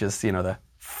 which is, the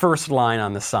first line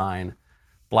on the sign,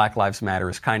 Black Lives Matter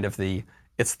is kind of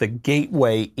it's the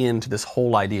gateway into this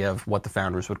whole idea of what the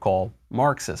founders would call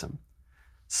Marxism.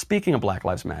 Speaking of Black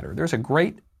Lives Matter, there's a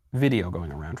great video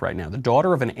going around right now. The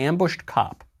daughter of an ambushed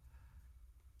cop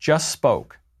just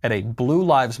spoke at a Blue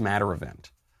Lives Matter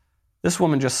event. This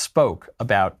woman just spoke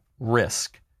about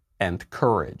risk and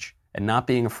courage and not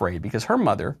being afraid because her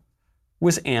mother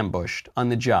was ambushed on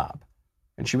the job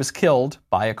and she was killed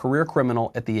by a career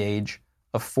criminal at the age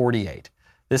of 48.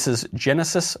 This is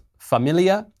Genesis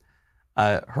Familia.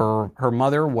 Her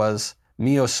mother was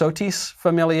Myosotis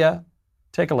Familia.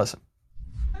 Take a listen.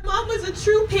 My mom was a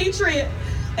true patriot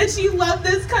and she loved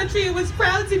this country and was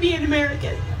proud to be an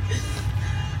American.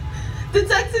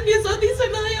 Detective Myosotis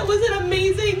Familia was an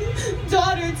amazing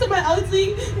daughter to my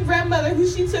elderly grandmother who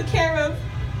she took care of.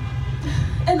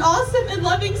 An awesome and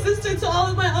loving sister to all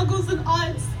of my uncles and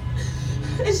aunts.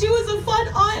 And she was a fun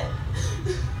aunt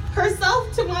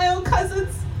herself to my own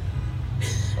cousins.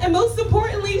 And most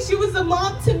importantly, she was a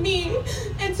mom to me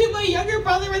and to my younger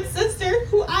brother and sister,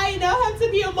 who I now have to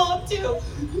be a mom to.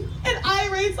 And I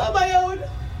raised on my own.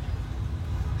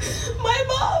 My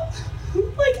mom,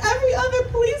 like every other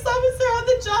police officer on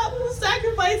the job who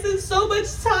sacrifices so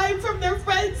much time from their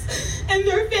friends and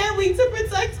their family to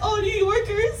protect all New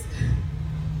Yorkers,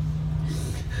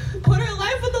 put her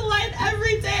life on the line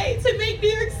every day to make New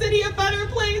York City a better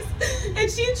place.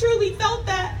 And she truly felt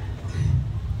that.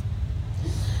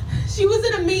 She was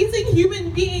an amazing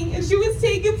human being, and she was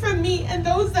taken from me and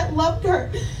those that loved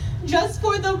her just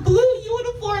for the blue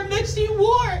uniform that she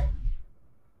wore.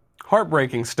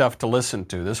 Heartbreaking stuff to listen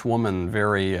to. This woman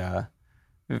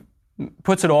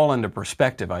puts it all into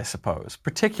perspective, I suppose,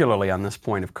 particularly on this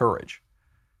point of courage.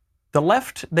 The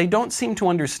left, they don't seem to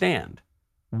understand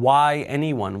why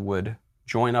anyone would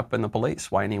join up in the police,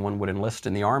 why anyone would enlist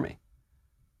in the army.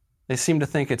 They seem to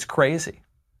think it's crazy.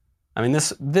 I mean,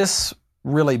 this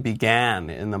really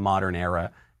began in the modern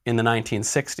era in the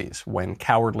 1960s when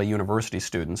cowardly university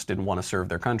students didn't want to serve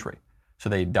their country, so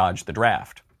they dodged the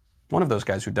draft. One of those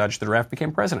guys who dodged the draft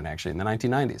became president, actually, in the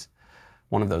 1990s.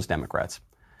 One of those Democrats.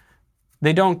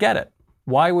 They don't get it.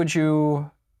 Why would you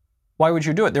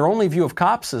do it? Their only view of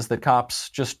cops is that cops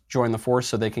just join the force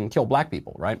so they can kill black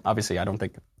people, right? Obviously, I don't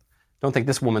think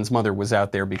this woman's mother was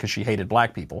out there because she hated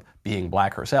black people, being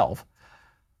black herself.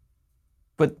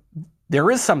 But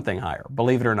there is something higher,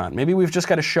 believe it or not. Maybe we've just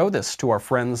got to show this to our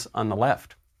friends on the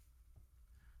left.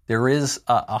 There is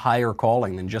a higher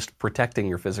calling than just protecting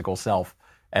your physical self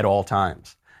at all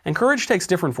times. And courage takes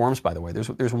different forms, by the way.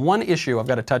 There's one issue I've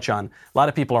got to touch on. A lot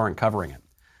of people aren't covering it.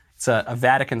 It's a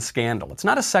Vatican scandal. It's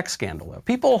not a sex scandal, though.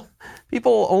 People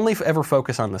only ever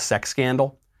focus on the sex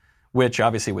scandal, which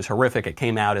obviously was horrific. It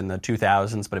came out in the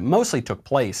 2000s, but it mostly took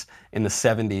place in the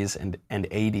 70s and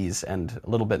 80s and a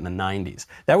little bit in the 90s.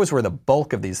 That was where the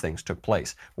bulk of these things took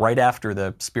place, right after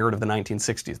the spirit of the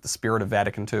 1960s, the spirit of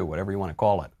Vatican II, whatever you want to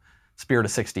call it, spirit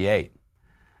of 68.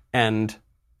 And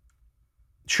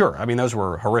sure, I mean, those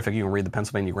were horrific. You can read the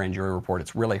Pennsylvania Grand Jury report.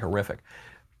 It's really horrific.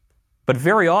 But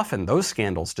very often, those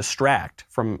scandals distract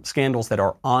from scandals that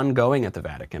are ongoing at the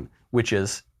Vatican, which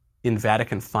is in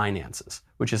Vatican finances,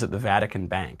 which is at the Vatican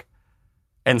Bank.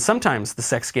 And sometimes the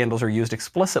sex scandals are used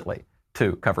explicitly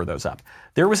to cover those up.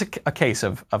 There was a case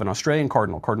of an Australian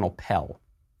cardinal, Cardinal Pell,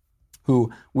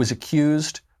 who was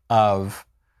accused of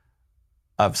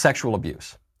sexual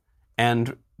abuse.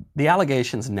 And the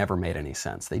allegations never made any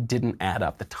sense. They didn't add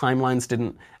up. The timelines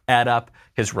didn't add up.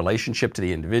 His relationship to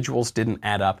the individuals didn't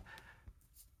add up.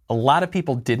 A lot of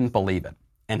people didn't believe it.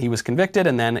 And he was convicted,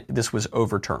 and then this was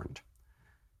overturned.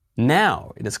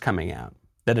 Now it is coming out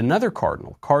that another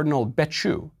cardinal, Cardinal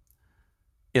Becciu,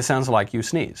 it sounds like you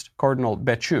sneezed, Cardinal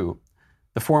Becciu,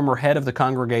 the former head of the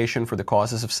Congregation for the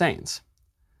Causes of Saints,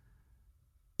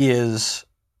 is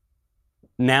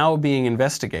now being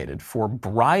investigated for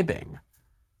bribing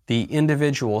the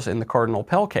individuals in the Cardinal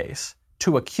Pell case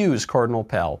to accuse Cardinal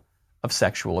Pell of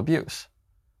sexual abuse.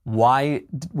 Why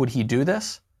would he do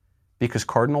this? because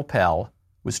Cardinal Pell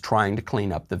was trying to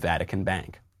clean up the Vatican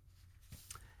Bank.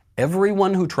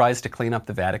 Everyone who tries to clean up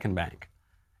the Vatican Bank,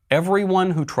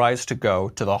 everyone who tries to go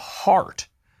to the heart,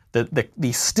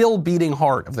 the still beating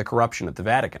heart of the corruption at the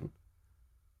Vatican,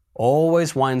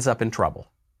 always winds up in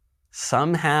trouble.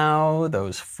 Somehow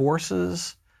those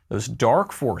forces, those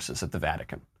dark forces at the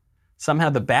Vatican,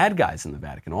 somehow the bad guys in the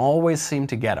Vatican always seem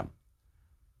to get them.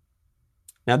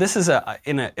 Now this is,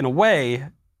 in a way,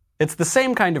 it's the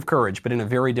same kind of courage, but in a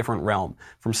very different realm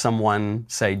from someone,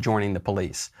 say, joining the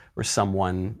police or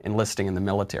someone enlisting in the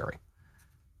military.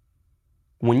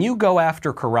 When you go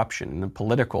after corruption in the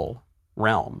political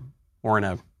realm,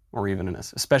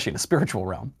 especially in a spiritual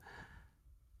realm,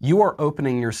 you are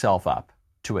opening yourself up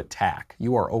to attack.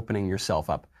 You are opening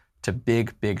yourself up to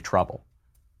big, big trouble.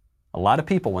 A lot of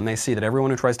people, when they see that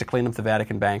everyone who tries to clean up the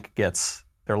Vatican Bank gets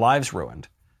their lives ruined,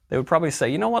 they would probably say,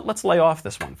 you know what, let's lay off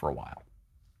this one for a while.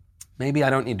 Maybe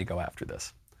I don't need to go after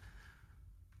this.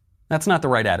 That's not the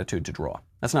right attitude to draw.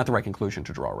 That's not the right conclusion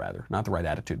to draw, rather. Not the right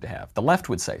attitude to have. The left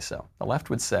would say so. The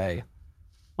left would say,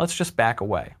 let's just back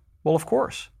away. Well, of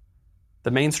course.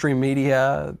 The mainstream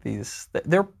media,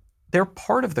 they're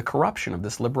part of the corruption of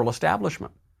this liberal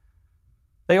establishment.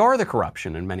 They are the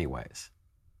corruption in many ways.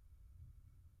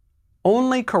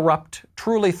 Only corrupt,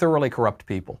 truly, thoroughly corrupt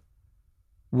people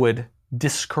would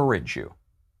discourage you,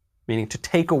 meaning to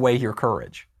take away your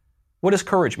courage. What does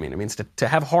courage mean? It means to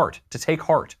have heart, to take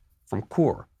heart, from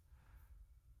cor.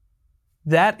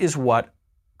 That is what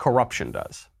corruption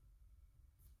does.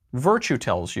 Virtue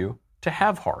tells you to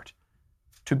have heart,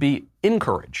 to be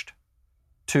encouraged,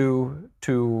 to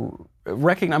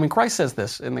recognize. I mean, Christ says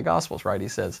this in the Gospels, right? He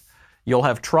says, you'll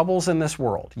have troubles in this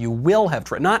world. You will have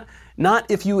trouble. Not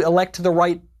if you elect the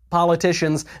right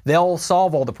politicians, they'll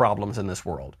solve all the problems in this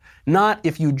world. Not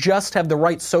if you just have the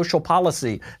right social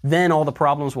policy, then all the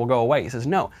problems will go away. He says,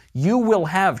 no, you will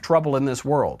have trouble in this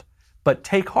world, but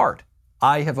take heart.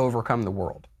 I have overcome the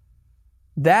world.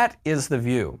 That is the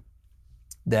view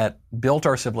that built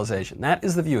our civilization. That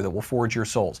is the view that will forge your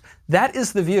souls. That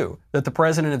is the view that the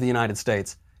President of the United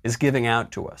States is giving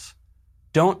out to us.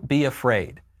 Don't be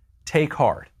afraid. Take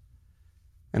heart.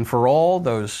 And for all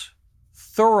those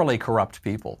thoroughly corrupt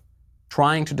people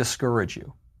trying to discourage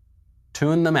you,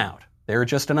 tune them out. They're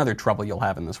just another trouble you'll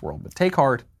have in this world. But take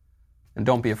heart and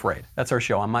don't be afraid. That's our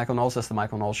show. I'm Michael Knowles. That's The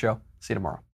Michael Knowles Show. See you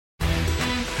tomorrow.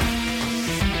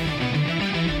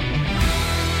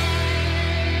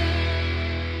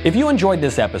 If you enjoyed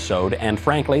this episode, and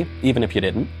frankly, even if you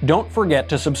didn't, don't forget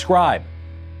to subscribe.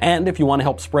 And if you want to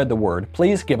help spread the word,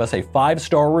 please give us a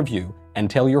 5-star review and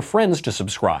tell your friends to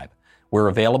subscribe. We're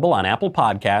available on Apple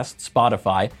Podcasts,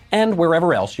 Spotify, and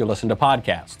wherever else you listen to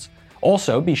podcasts.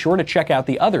 Also, be sure to check out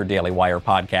the other Daily Wire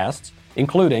podcasts,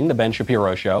 including The Ben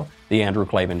Shapiro Show, The Andrew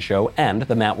Klavan Show, and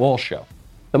The Matt Walsh Show.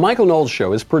 The Michael Knowles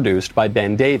Show is produced by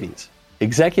Ben Davies.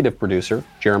 Executive producer,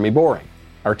 Jeremy Boring.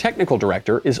 Our technical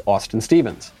director is Austin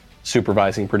Stevens.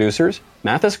 Supervising producers,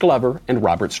 Mathis Glover and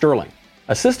Robert Sterling.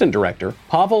 Assistant director,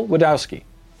 Pavel Wadowski.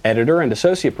 Editor and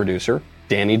associate producer,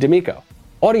 Danny D'Amico.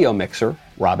 Audio mixer,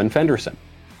 Robin Fenderson.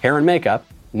 Hair and makeup,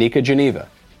 Nika Geneva.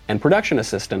 And production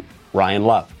assistant, Ryan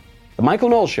Love. The Michael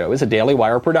Knowles Show is a Daily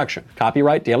Wire production.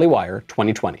 Copyright Daily Wire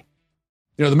 2020.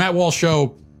 You know, the Matt Walsh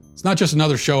Show, it's not just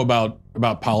another show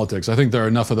about politics. I think there are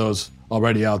enough of those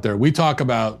already out there. We talk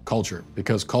about culture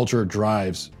because culture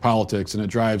drives politics and it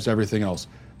drives everything else.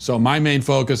 So my main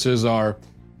focuses are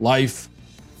life,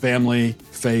 family,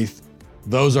 faith.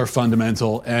 Those are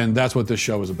fundamental, and that's what this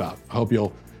show is about. I hope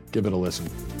you'll give it a listen.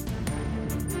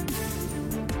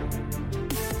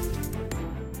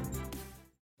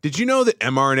 Did you know that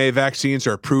mRNA vaccines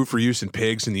are approved for use in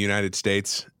pigs in the United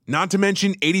States? Not to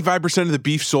mention, 85% of the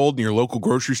beef sold in your local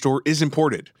grocery store is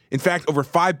imported. In fact, over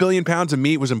 5 billion pounds of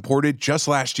meat was imported just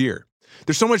last year.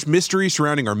 There's so much mystery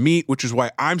surrounding our meat, which is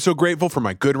why I'm so grateful for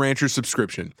my Good Ranchers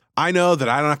subscription. I know that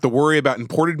I don't have to worry about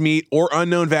imported meat or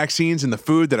unknown vaccines in the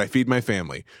food that I feed my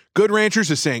family. Good Ranchers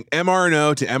is saying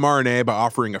mRNO to mRNA by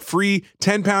offering a free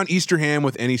 10-pound Easter ham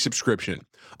with any subscription.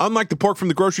 Unlike the pork from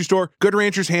the grocery store, Good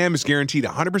Ranchers ham is guaranteed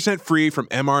 100% free from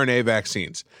mRNA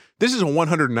vaccines. This is a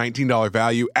 $119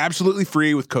 value, absolutely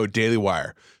free with code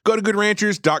DailyWire. Go to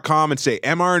goodranchers.com and say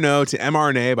mRNO to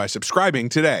mRNA by subscribing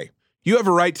today. You have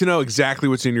a right to know exactly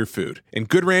what's in your food, and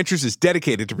Good Ranchers is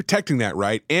dedicated to protecting that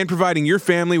right and providing your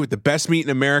family with the best meat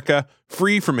in America,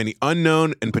 free from any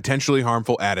unknown and potentially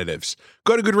harmful additives.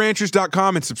 Go to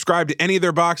goodranchers.com and subscribe to any of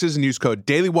their boxes and use code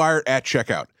DailyWire at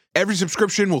checkout. Every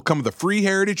subscription will come with a free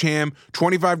Heritage ham,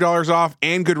 $25 off,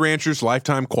 and Good Ranchers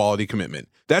lifetime quality commitment.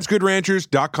 That's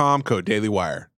goodranchers.com, code DailyWire.